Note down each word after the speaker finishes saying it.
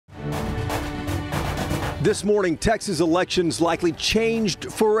This morning, Texas elections likely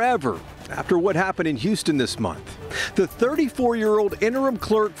changed forever after what happened in Houston this month. The 34-year-old interim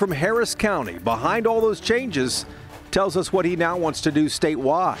clerk from Harris County behind all those changes tells us what he now wants to do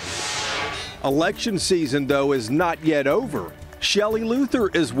statewide. Election season, though, is not yet over. Shelly Luther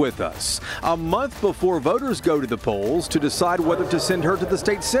is with us a month before voters go to the polls to decide whether to send her to the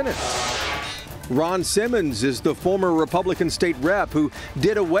state Senate. Ron Simmons is the former Republican state rep who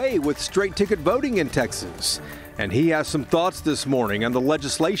did away with straight ticket voting in Texas. And he has some thoughts this morning on the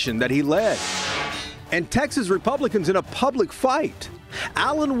legislation that he led. And Texas Republicans in a public fight.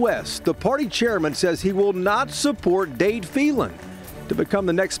 Allen West, the party chairman, says he will not support Dade Phelan to become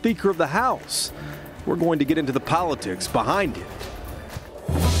the next Speaker of the House. We're going to get into the politics behind it.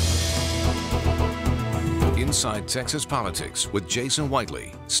 Inside Texas Politics with Jason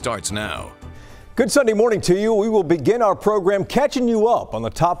Whiteley starts now. Good Sunday morning to you. We will begin our program catching you up on the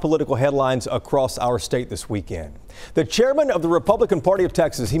top political headlines across our state this weekend. The chairman of the Republican Party of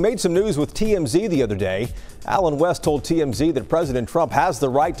Texas, he made some news with TMZ the other day. Allen West told TMZ that President Trump has the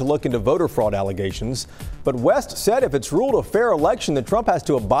right to look into voter fraud allegations. But West said if it's ruled a fair election, then Trump has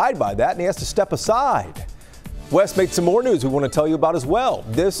to abide by that and he has to step aside. West made some more news we want to tell you about as well.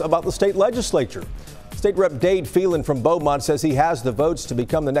 This about the state legislature. State Rep Dade Phelan from Beaumont says he has the votes to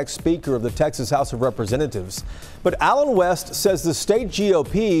become the next Speaker of the Texas House of Representatives. But Allen West says the state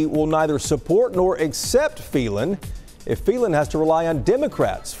GOP will neither support nor accept Phelan if Phelan has to rely on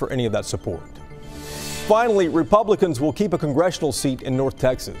Democrats for any of that support. Finally, Republicans will keep a congressional seat in North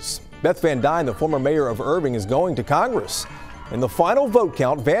Texas. Beth Van Dyne, the former mayor of Irving, is going to Congress. In the final vote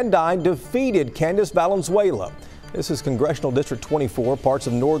count, Van Dyne defeated Candace Valenzuela. This is Congressional District 24, parts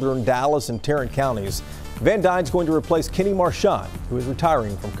of northern Dallas and Tarrant counties. Van Dyne's going to replace Kenny Marchand, who is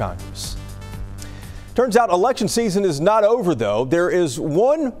retiring from Congress. Turns out election season is not over, though. There is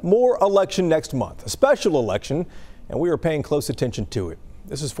one more election next month, a special election, and we are paying close attention to it.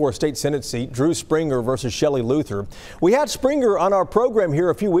 This is for a state Senate seat, Drew Springer versus Shelly Luther. We had Springer on our program here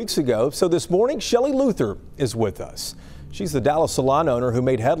a few weeks ago, so this morning, Shelly Luther is with us. She's the Dallas salon owner who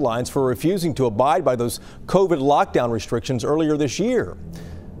made headlines for refusing to abide by those COVID lockdown restrictions earlier this year.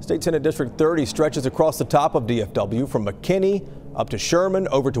 State Senate District 30 stretches across the top of DFW from McKinney up to Sherman,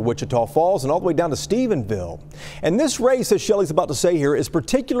 over to Wichita Falls, and all the way down to Stephenville. And this race, as Shelly's about to say here, is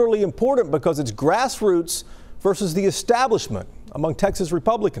particularly important because it's grassroots versus the establishment among Texas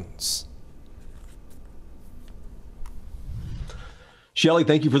Republicans. Shelly,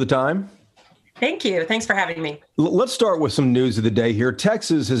 thank you for the time. Thank you. Thanks for having me. Let's start with some news of the day here.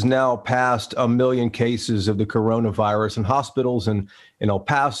 Texas has now passed 1 million cases of the coronavirus, and hospitals in El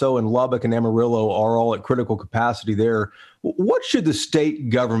Paso and Lubbock and Amarillo are all at critical capacity there. What should the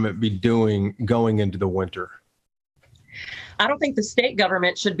state government be doing going into the winter? I don't think the state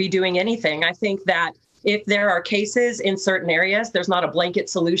government should be doing anything. I think that if there are cases in certain areas, there's not a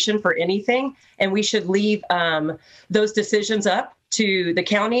blanket solution for anything, and we should leave those decisions up to the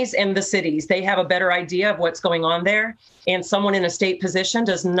counties and the cities. They have a better idea of what's going on there, and someone in a state position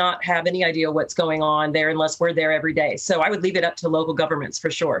does not have any idea what's going on there unless we're there every day. So I would leave it up to local governments for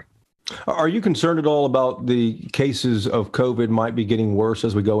sure. Are you concerned at all about the cases of COVID might be getting worse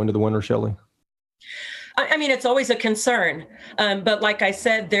as we go into the winter, Shelly? I mean, it's always a concern. But like I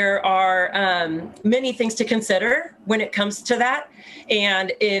said, there are many things to consider when it comes to that.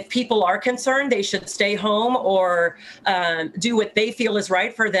 And if people are concerned, they should stay home or do what they feel is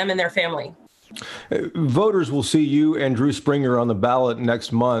right for them and their family. Voters will see you and Drew Springer on the ballot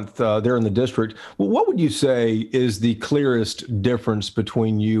next month there in the district. What would you say is the clearest difference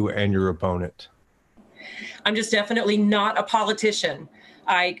between you and your opponent? I'm just definitely not a politician.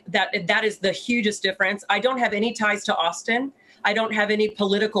 That is the hugest difference. I don't have any ties to Austin. I don't have any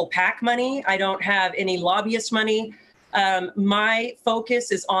political PAC money. I don't have any lobbyist money. My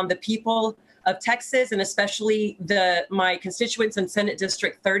focus is on the people of Texas and especially my constituents in Senate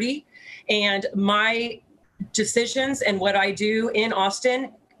District 30. And my decisions and what I do in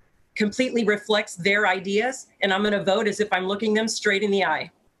Austin completely reflects their ideas. And I'm going to vote as if I'm looking them straight in the eye.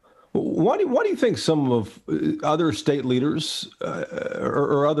 Why do you think some of other state leaders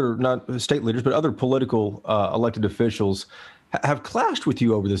or other, not state leaders, but other political elected officials have clashed with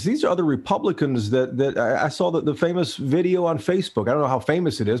you over this? These are other Republicans that I saw the famous video on Facebook. I don't know how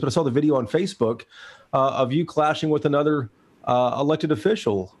famous it is, but I saw the video on Facebook of you clashing with another elected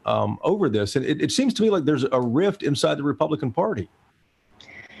official over this. And it seems to me like there's a rift inside the Republican Party.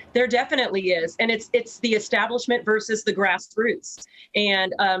 There definitely is. And it's the establishment versus the grassroots.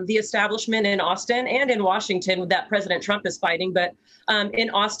 And the establishment in Austin and in Washington that President Trump is fighting. But in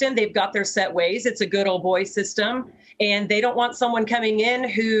Austin, they've got their set ways. It's a good old boy system. And they don't want someone coming in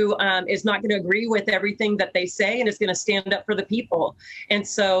who is not going to agree with everything that they say and is going to stand up for the people. And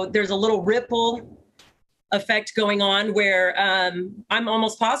so there's a little ripple effect going on where I'm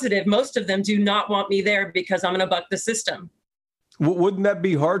almost positive most of them do not want me there because I'm going to buck the system. Wouldn't that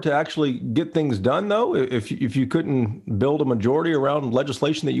be hard to actually get things done, though, if you couldn't build a majority around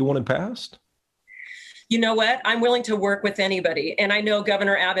legislation that you wanted passed? You know what? I'm willing to work with anybody. And I know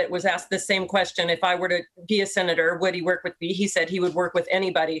Governor Abbott was asked the same question. If I were to be a senator, would he work with me? He said he would work with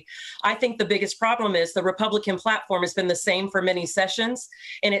anybody. I think the biggest problem is the Republican platform has been the same for many sessions.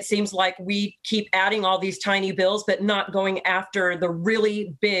 And it seems like we keep adding all these tiny bills, but not going after the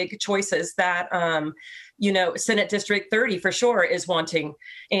really big choices that, Senate District 30 for sure is wanting.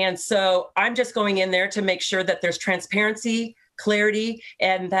 And so I'm just going in there to make sure that there's transparency, clarity,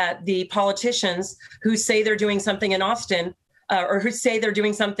 and that the politicians who say they're doing something in Austin or who say they're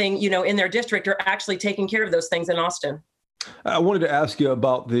doing something, in their district are actually taking care of those things in Austin. I wanted to ask you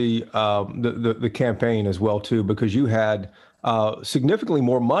about the campaign as well, too, because you had significantly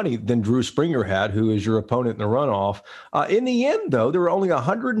more money than Drew Springer had, who is your opponent in the runoff. In the end, though, there were only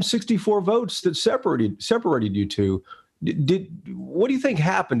 164 votes that separated you two. What do you think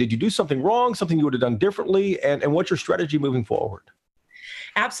happened? Did you do something wrong, something you would have done differently? And what's your strategy moving forward?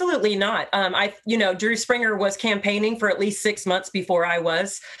 Absolutely not. Drew Springer was campaigning for at least 6 months before I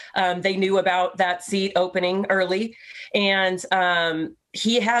was. They knew about that seat opening early. And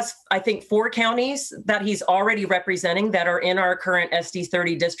he has, I think, 4 counties that he's already representing that are in our current SD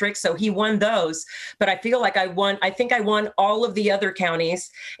 30 district. So he won those. But I feel like I won all of the other counties.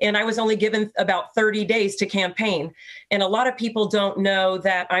 And I was only given about 30 days to campaign. And a lot of people don't know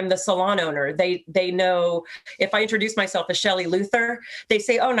that I'm the salon owner. They know if I introduce myself as Shelly Luther, they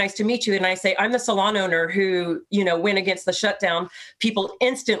say, "Oh, nice to meet you." And I say, "I'm the salon owner who, went against the shutdown." People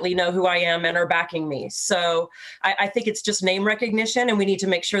instantly know who I am and are backing me. So I think it's just name recognition. And we need to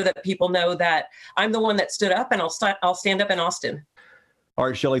make sure that people know that I'm the one that stood up, and I'll stand up in Austin. All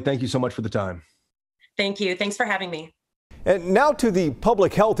right, Shelly, thank you so much for the time. Thank you. Thanks for having me. And now to the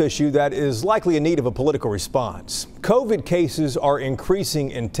public health issue that is likely in need of a political response. COVID cases are increasing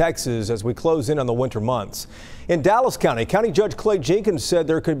in Texas as we close in on the winter months. In Dallas County, County Judge Clay Jenkins said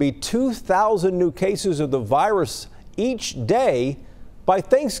there could be 2,000 new cases of the virus each day by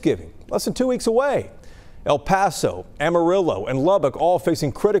Thanksgiving, less than 2 weeks away. El Paso, Amarillo, and Lubbock all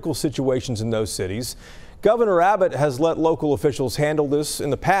facing critical situations in those cities. Governor Abbott has let local officials handle this in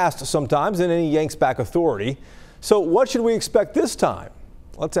the past sometimes, and then he yanks back authority. So what should we expect this time?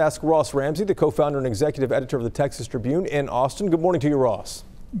 Let's ask Ross Ramsey, the co-founder and executive editor of the Texas Tribune in Austin. Good morning to you, Ross.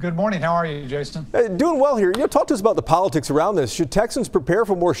 Good morning. How are you, Jason? Doing well here. Talk to us about the politics around this. Should Texans prepare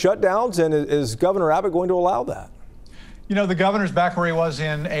for more shutdowns, and is Governor Abbott going to allow that? The governor's back where he was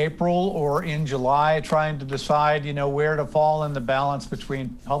in April or in July, trying to decide, where to fall in the balance between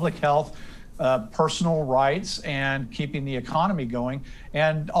public health, personal rights, and keeping the economy going.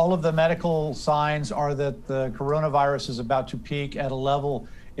 And all of the medical signs are that the coronavirus is about to peak at a level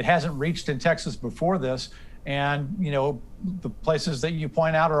it hasn't reached in Texas before this. And, the places that you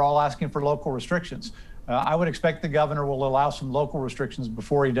point out are all asking for local restrictions. I would expect the governor will allow some local restrictions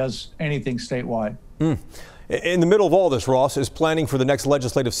before he does anything statewide. In the middle of all this, Ross is planning for the next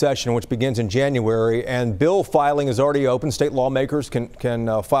legislative session, which begins in January, and bill filing is already open. State lawmakers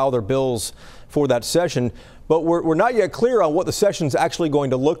can file their bills for that session, but we're not yet clear on what the session's actually going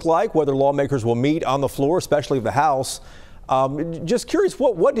to look like, whether lawmakers will meet on the floor, especially the House. Just curious,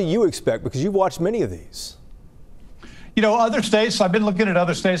 what do you expect? Because you've watched many of these. Other states, I've been looking at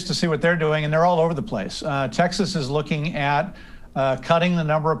other states to see what they're doing, and they're all over the place. Texas is looking at cutting the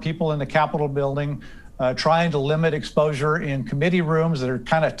number of people in the Capitol building, trying to limit exposure in committee rooms that are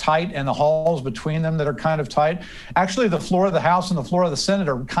kind of tight and the halls between them that are kind of tight. Actually, the floor of the House and the floor of the Senate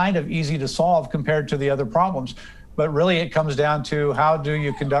are kind of easy to solve compared to the other problems. But really, it comes down to how do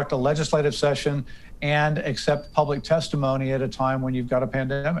you conduct a legislative session and accept public testimony at a time when you've got a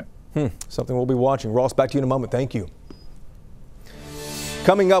pandemic. Something we'll be watching. Ross, back to you in a moment. Thank you.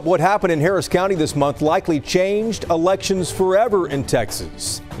 Coming up, what happened in Harris County this month likely changed elections forever in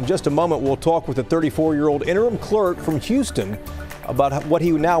Texas. In just a moment, we'll talk with a 34-year-old interim clerk from Houston about what he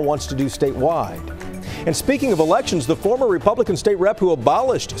now wants to do statewide. And speaking of elections, the former Republican state rep who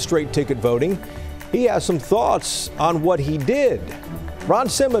abolished straight ticket voting, he has some thoughts on what he did. Ron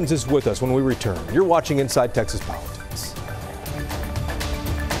Simmons is with us when we return. You're watching Inside Texas Politics.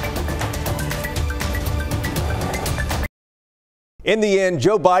 In the end,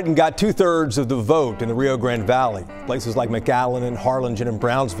 Joe Biden got 2/3 of the vote in the Rio Grande Valley. Places like McAllen and Harlingen and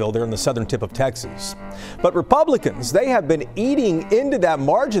Brownsville, they're in the southern tip of Texas. But Republicans, they have been eating into that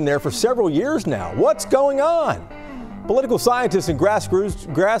margin there for several years now. What's going on? Political scientists and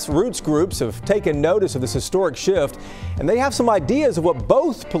grassroots groups have taken notice of this historic shift, and they have some ideas of what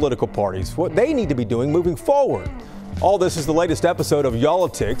both political parties, what they need to be doing moving forward. All this is the latest episode of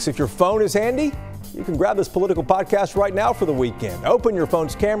Politics. If your phone is handy, you can grab this political podcast right now for the weekend. Open your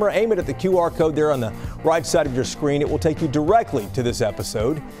phone's camera, aim it at the QR code there on the right side of your screen. It will take you directly to this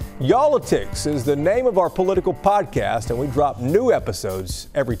episode. Politics is the name of our political podcast, and we drop new episodes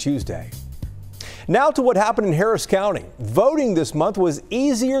every Tuesday. Now to what happened in Harris County. Voting this month was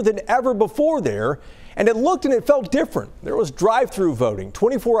easier than ever before there, and it looked and it felt different. There was drive-through voting,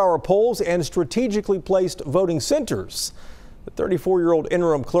 24-hour polls, and strategically placed voting centers. The 34-year-old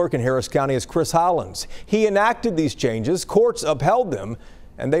interim clerk in Harris County is Chris Hollins. He enacted these changes, courts upheld them,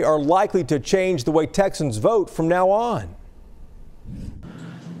 and they are likely to change the way Texans vote from now on.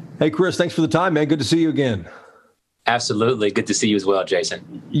 Hey, Chris, thanks for the time, man. Good to see you again. Absolutely. Good to see you as well,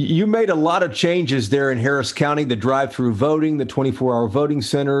 Jason. You made a lot of changes there in Harris County, the drive-through voting, the 24-hour voting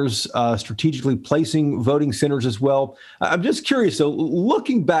centers, strategically placing voting centers as well. I'm just curious, though,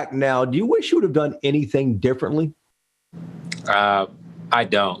 looking back now, do you wish you would have done anything differently? I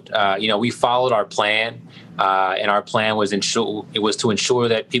don't. We followed our plan, and our plan was to ensure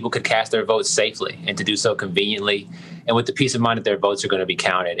that people could cast their votes safely and to do so conveniently and with the peace of mind that their votes are going to be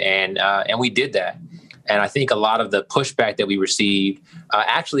counted. And we did that. And I think a lot of the pushback that we received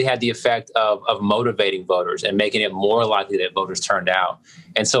actually had the effect of motivating voters and making it more likely that voters turned out.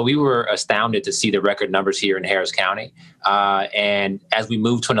 And so we were astounded to see the record numbers here in Harris County. And as we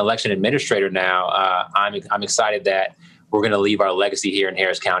move to an election administrator now, I'm excited that we're going to leave our legacy here in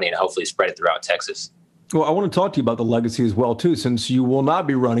Harris County and hopefully spread it throughout Texas. Well, I want to talk to you about the legacy as well, too, since you will not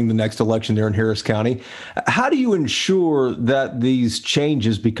be running the next election there in Harris County. How do you ensure that these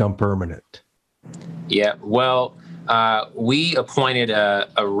changes become permanent? Yeah, well, we appointed a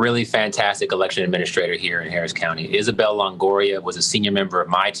really fantastic election administrator here in Harris County. Isabel Longoria was a senior member of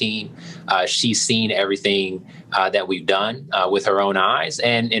my team. She's seen everything that we've done with her own eyes.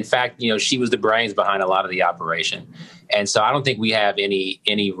 And in fact, she was the brains behind a lot of the operation. And so I don't think we have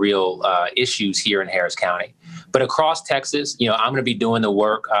any real issues here in Harris County. But across Texas, I'm going to be doing the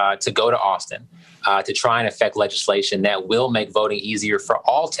work to go to Austin to try and affect legislation that will make voting easier for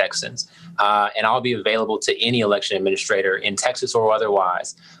all Texans. And I'll be available to any election administrator in Texas or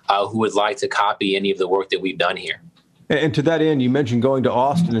otherwise who would like to copy any of the work that we've done here. And to that end, you mentioned going to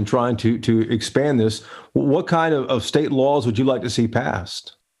Austin and trying to expand this. What kind of state laws would you like to see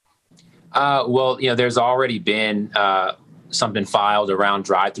passed? Well, there's already been something filed around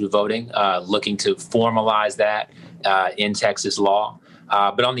drive-through voting, looking to formalize that in Texas law.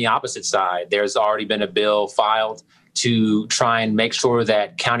 But on the opposite side, there's already been a bill filed to try and make sure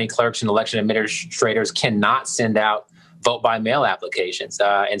that county clerks and election administrators cannot send out vote-by-mail applications.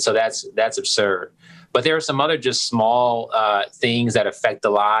 And so that's absurd. But there are some other just small things that affect the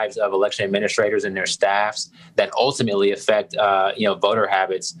lives of election administrators and their staffs that ultimately affect, voter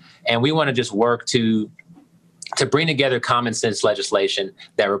habits. And we want to just work to bring together common sense legislation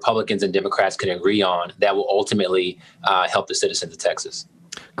that Republicans and Democrats can agree on that will ultimately help the citizens of Texas.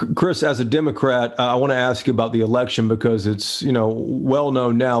 Chris, as a Democrat, I want to ask you about the election because it's, well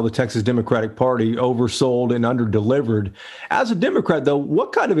known now the Texas Democratic Party oversold and underdelivered. As a Democrat, though,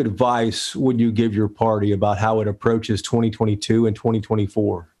 what kind of advice would you give your party about how it approaches 2022 and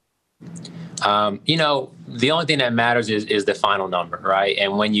 2024? The only thing that matters is the final number, right?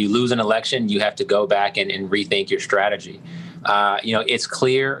 And when you lose an election, you have to go back and rethink your strategy. It's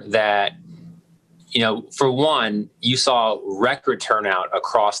clear that, for one, you saw record turnout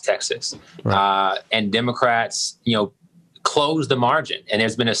across Texas, right. And Democrats, closed the margin. And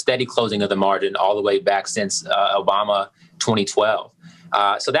there's been a steady closing of the margin all the way back since Obama 2012.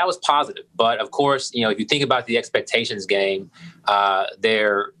 So that was positive. But of course, if you think about the expectations game,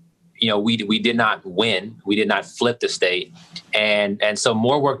 we did not win. We did not flip the state. And so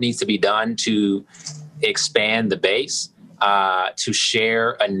more work needs to be done to expand the base, to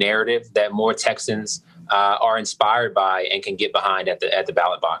share a narrative that more Texans are inspired by and can get behind at the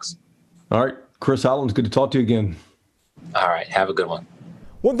ballot box. All right. Chris Hollins, good to talk to you again. All right. Have a good one.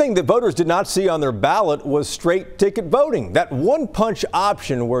 One thing that voters did not see on their ballot was straight ticket voting, that one-punch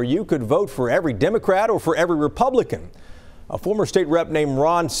option where you could vote for every Democrat or for every Republican. A former state rep named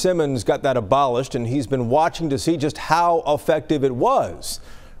Ron Simmons got that abolished, and he's been watching to see just how effective it was.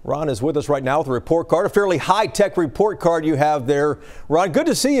 Ron is with us right now with a report card, a fairly high-tech report card you have there. Ron, good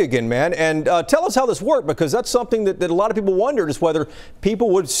to see you again, man. And tell us how this worked, because that's something that a lot of people wondered, is whether people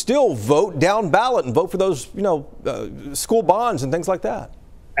would still vote down ballot and vote for those, school bonds and things like that.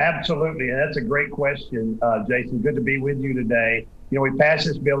 Absolutely, and that's a great question, Jason. Good to be with you today. We passed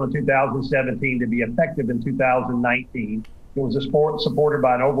this bill in 2017 to be effective in 2019. It was supported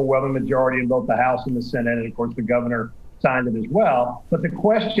by an overwhelming majority in both the House and the Senate, and of course the governor signed it as well. But the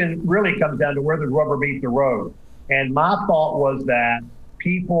question really comes down to where the rubber meets the road. And my thought was that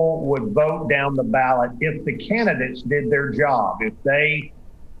people would vote down the ballot if the candidates did their job, if they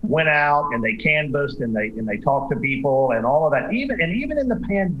went out and they canvassed and they talked to people and all of that. Even in the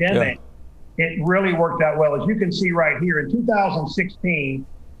pandemic, It really worked out well. As you can see right here, in 2016,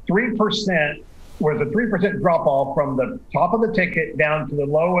 3% was a 3% drop off from the top of the ticket down to the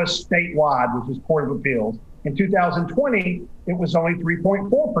lowest statewide, which is Court of Appeals. In 2020, it was only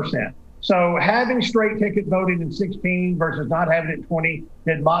 3.4%. So having straight ticket voting in 16 versus not having it in 20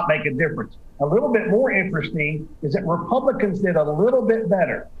 did not make a difference. A little bit more interesting is that Republicans did a little bit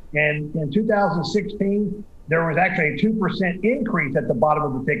better. And in 2016, there was actually a 2% increase at the bottom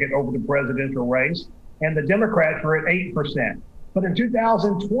of the ticket over the presidential race, and the Democrats were at 8%. But in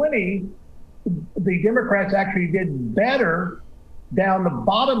 2020, the Democrats actually did better down the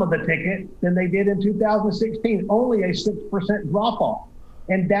bottom of the ticket than they did in 2016, only a 6% drop off.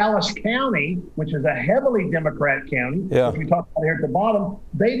 And Dallas County, which is a heavily Democrat county, which we talked about here at the bottom,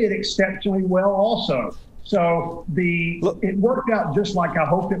 they did exceptionally well also. So it worked out just like I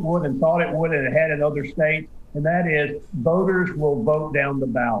hoped it would and thought it would, and it had in other states, and that is voters will vote down the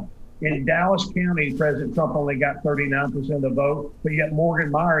ballot. In Dallas County, President Trump only got 39% of the vote, but yet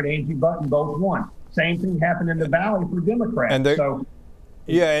Morgan Meyer and Angie Button both won. Same thing happened in the Valley for Democrats.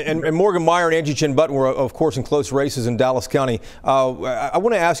 And Morgan Meyer and Angie Chin Button were, of course, in close races in Dallas County. I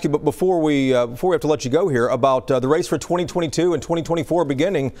want to ask you, but before we have to let you go here, about the race for 2022 and 2024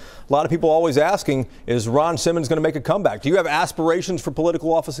 beginning. A lot of people always asking, is Ron Simmons going to make a comeback? Do you have aspirations for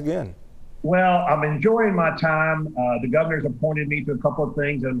political office again? Well, I'm enjoying my time. The governor's appointed me to a couple of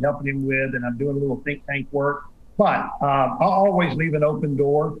things that I'm helping him with, and I'm doing a little think tank work. But I'll always leave an open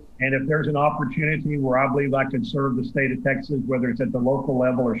door. And if there's an opportunity where I believe I could serve the state of Texas, whether it's at the local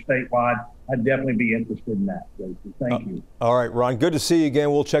level or statewide, I'd definitely be interested in that. Thank you. All right, Ron, good to see you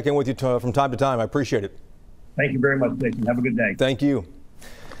again. We'll check in with you from time to time. I appreciate it. Thank you very much, Jason. Have a good day. Thank you.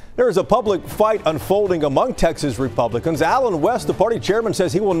 There is a public fight unfolding among Texas Republicans. Allen West, the party chairman,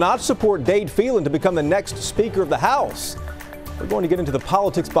 says he will not support Dade Phelan to become the next Speaker of the House. We're going to get into the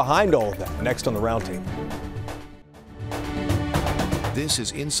politics behind all of that next on the Roundtable. This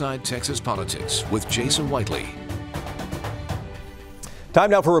is Inside Texas Politics with Jason Whiteley. Time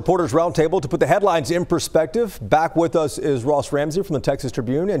now for Reporters Roundtable to put the headlines in perspective. Back with us is Ross Ramsey from the Texas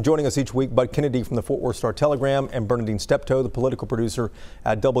Tribune, and joining us each week, Bud Kennedy from the Fort Worth Star-Telegram, and Bernadine Steptoe, the political producer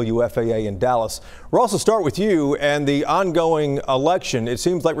at WFAA in Dallas. Ross, will start with you and the ongoing election. It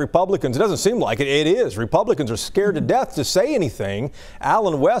seems like Republicans, it doesn't seem like it, it is. Republicans are scared to death to say anything.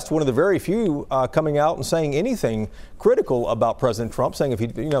 Allen West, one of the very few coming out and saying anything critical about President Trump, saying if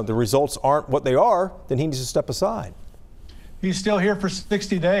the results aren't what they are, then he needs to step aside. He's still here for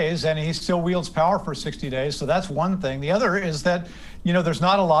 60 days, and he still wields power for 60 days. So that's one thing. The other is that, there's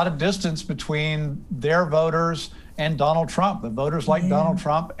not a lot of distance between their voters and Donald Trump. The voters like Donald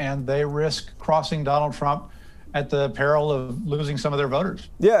Trump, and they risk crossing Donald Trump at the peril of losing some of their voters.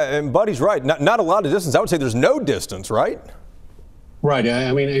 Yeah, and Buddy's right. Not a lot of distance. I would say there's no distance, right? Right.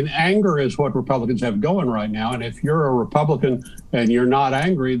 I mean, and anger is what Republicans have going right now. And if you're a Republican and you're not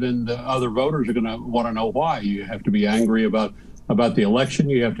angry, then the other voters are going to want to know why. You have to be angry about the election.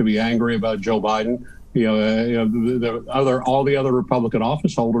 You have to be angry about Joe Biden. All the other Republican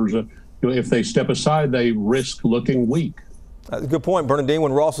office holders, if they step aside, they risk looking weak. That's a good point, Bernadine.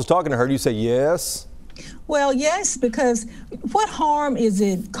 When Ross was talking to her, you say yes? Well, yes, because what harm is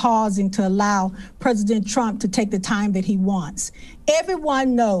it causing to allow President Trump to take the time that he wants?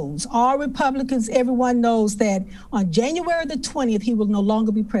 Everyone knows, all Republicans, everyone knows that on January the 20th, he will no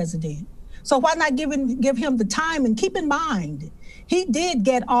longer be president. So why not give him the time? And keep in mind, he did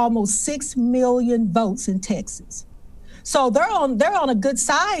get almost 6 million votes in Texas. So they're on a good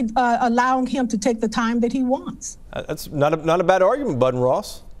side, allowing him to take the time that he wants. That's not a bad argument, Bud and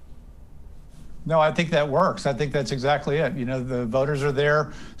Ross. No, I think that works. I think that's exactly it. The voters are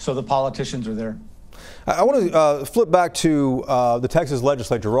there, so the politicians are there. I want to flip back to the Texas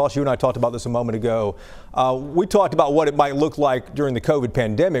legislature. Ross, you and I talked about this a moment ago. We talked about what it might look like during the COVID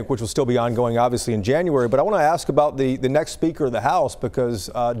pandemic, which will still be ongoing, obviously, in January. But I want to ask about the next Speaker of the House, because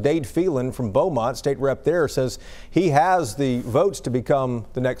Dade Phelan from Beaumont, state rep there, says he has the votes to become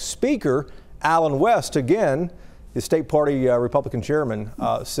the next Speaker. Allen West, again, the state party Republican chairman,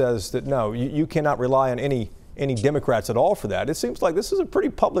 says that no, you cannot rely on any Democrats at all for that. It seems like this is a pretty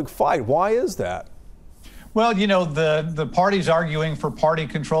public fight. Why is that? Well, you know, the party's arguing for party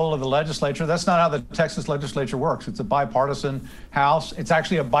control of the legislature. That's not how the Texas legislature works. It's a bipartisan House. It's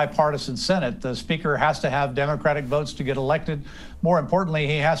actually a bipartisan Senate. The Speaker has to have Democratic votes to get elected. More importantly,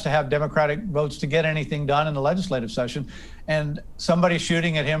 he has to have Democratic votes to get anything done in the legislative session. And somebody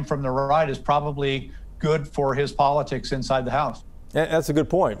shooting at him from the right is probably good for his politics inside the House. That's a good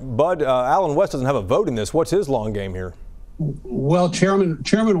point. Bud, Allen West doesn't have a vote in this. What's his long game here? Well,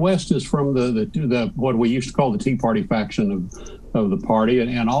 Chairman West is from the what we used to call the Tea Party faction of the party,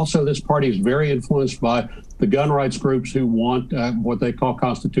 and also this party is very influenced by the gun rights groups who want what they call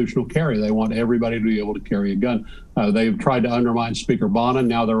constitutional carry. They want everybody to be able to carry a gun. They've tried to undermine Speaker Bonin.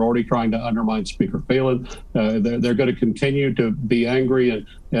 Now they're already trying to undermine Speaker Phelan. They're going to continue to be angry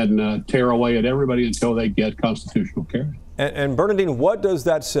and tear away at everybody until they get constitutional carry. And Bernadine, what does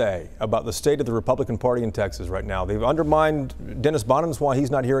that say about the state of the Republican Party in Texas right now? They've undermined Dennis Bonin, that's why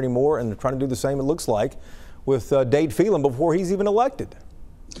he's not here anymore, and they're trying to do the same, it looks like, with Dade Phelan before he's even elected.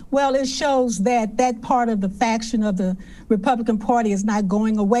 Well, it shows that that part of the faction of the Republican Party is not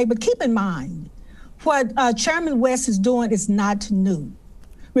going away. But keep in mind, what Chairman West is doing is not new.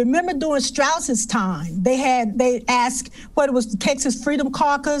 Remember during Strauss's time, they asked what it was, the Texas Freedom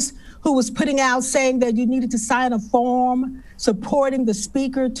Caucus, who was putting out saying that you needed to sign a form supporting the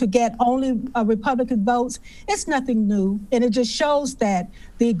Speaker to get only Republican votes. It's nothing new. And it just shows that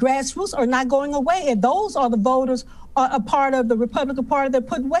the grassroots are not going away. And those are the voters, a part of the Republican Party that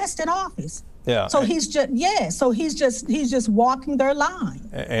put West in office. Yeah. So he's just walking their line.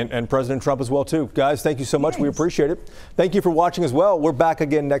 And President Trump as well, too. Guys, thank you so much. Yes. We appreciate it. Thank you for watching as well. We're back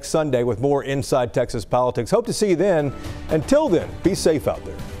again next Sunday with more Inside Texas Politics. Hope to see you then. Until then, be safe out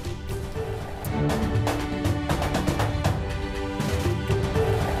there.